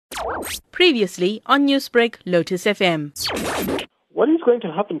Previously on Newsbreak, Lotus FM. What is going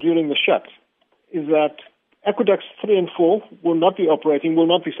to happen during the shut is that aqueducts 3 and 4 will not be operating, will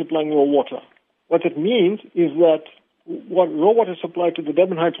not be supplying raw water. What it means is that raw water supply to the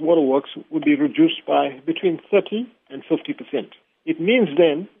Durban Heights waterworks would be reduced by between 30 and 50%. It means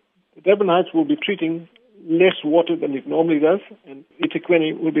then the Durban Heights will be treating less water than it normally does, and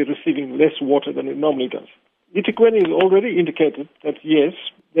eThekwini will be receiving less water than it normally does. eThekwini has already indicated that, yes,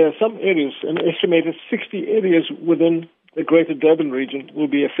 there are some areas, an estimated 60 areas within the greater Durban region will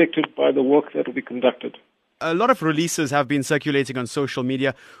be affected by the work that will be conducted. A lot of releases have been circulating on social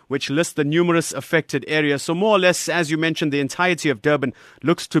media which list the numerous affected areas. So more or less, as you mentioned, the entirety of Durban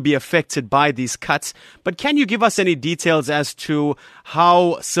looks to be affected by these cuts. But can you give us any details as to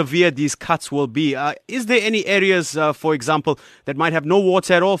how severe these cuts will be? Is there any areas, for example, that might have no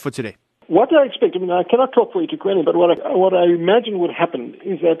water at all for today? What I expect, I cannot talk for eThekwini, but what I imagine would happen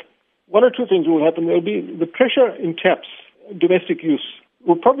is that one or two things will happen. There will be the pressure in taps, domestic use,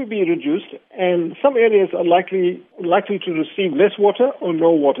 will probably be reduced, and some areas are likely to receive less water or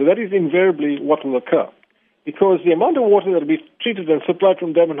no water. That is invariably what will occur, because the amount of water that will be treated and supplied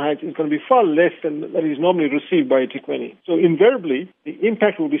from Durban Heights is going to be far less than that is normally received by eThekwini. So invariably, the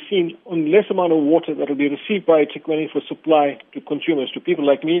impact will be seen on less amount of water that will be received by eThekwini for supply to consumers, to people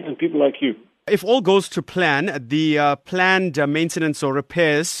like me and people like you. If all goes to plan, the planned maintenance or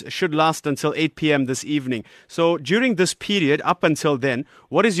repairs should last until 8 p.m. this evening. So during this period, up until then,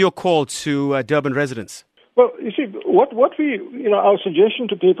 what is your call to Durban residents? Well, you see, our suggestion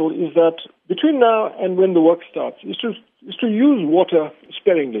to people is that between now and when the work starts is to use water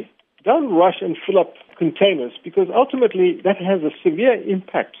sparingly. Don't rush and fill up containers, because ultimately that has a severe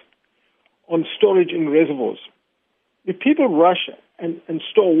impact on storage in reservoirs. If people rush and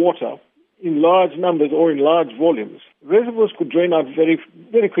store water in large numbers or in large volumes, reservoirs could drain out very,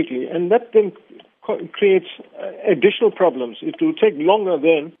 very quickly, and that then creates additional problems. It will take longer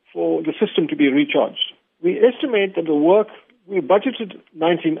then for the system to be recharged. We estimate that we budgeted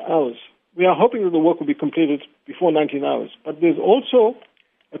 19 hours. We are hoping that the work will be completed before 19 hours, but there's also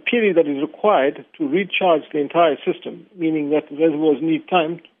a period that is required to recharge the entire system, meaning that the reservoirs need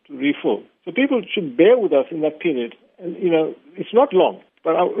time to refill. So people should bear with us in that period. And, it's not long.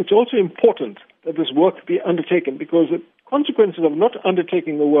 But it's also important that this work be undertaken, because the consequences of not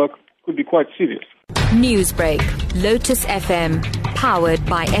undertaking the work could be quite serious. Newsbreak, Lotus FM, powered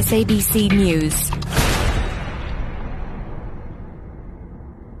by SABC News.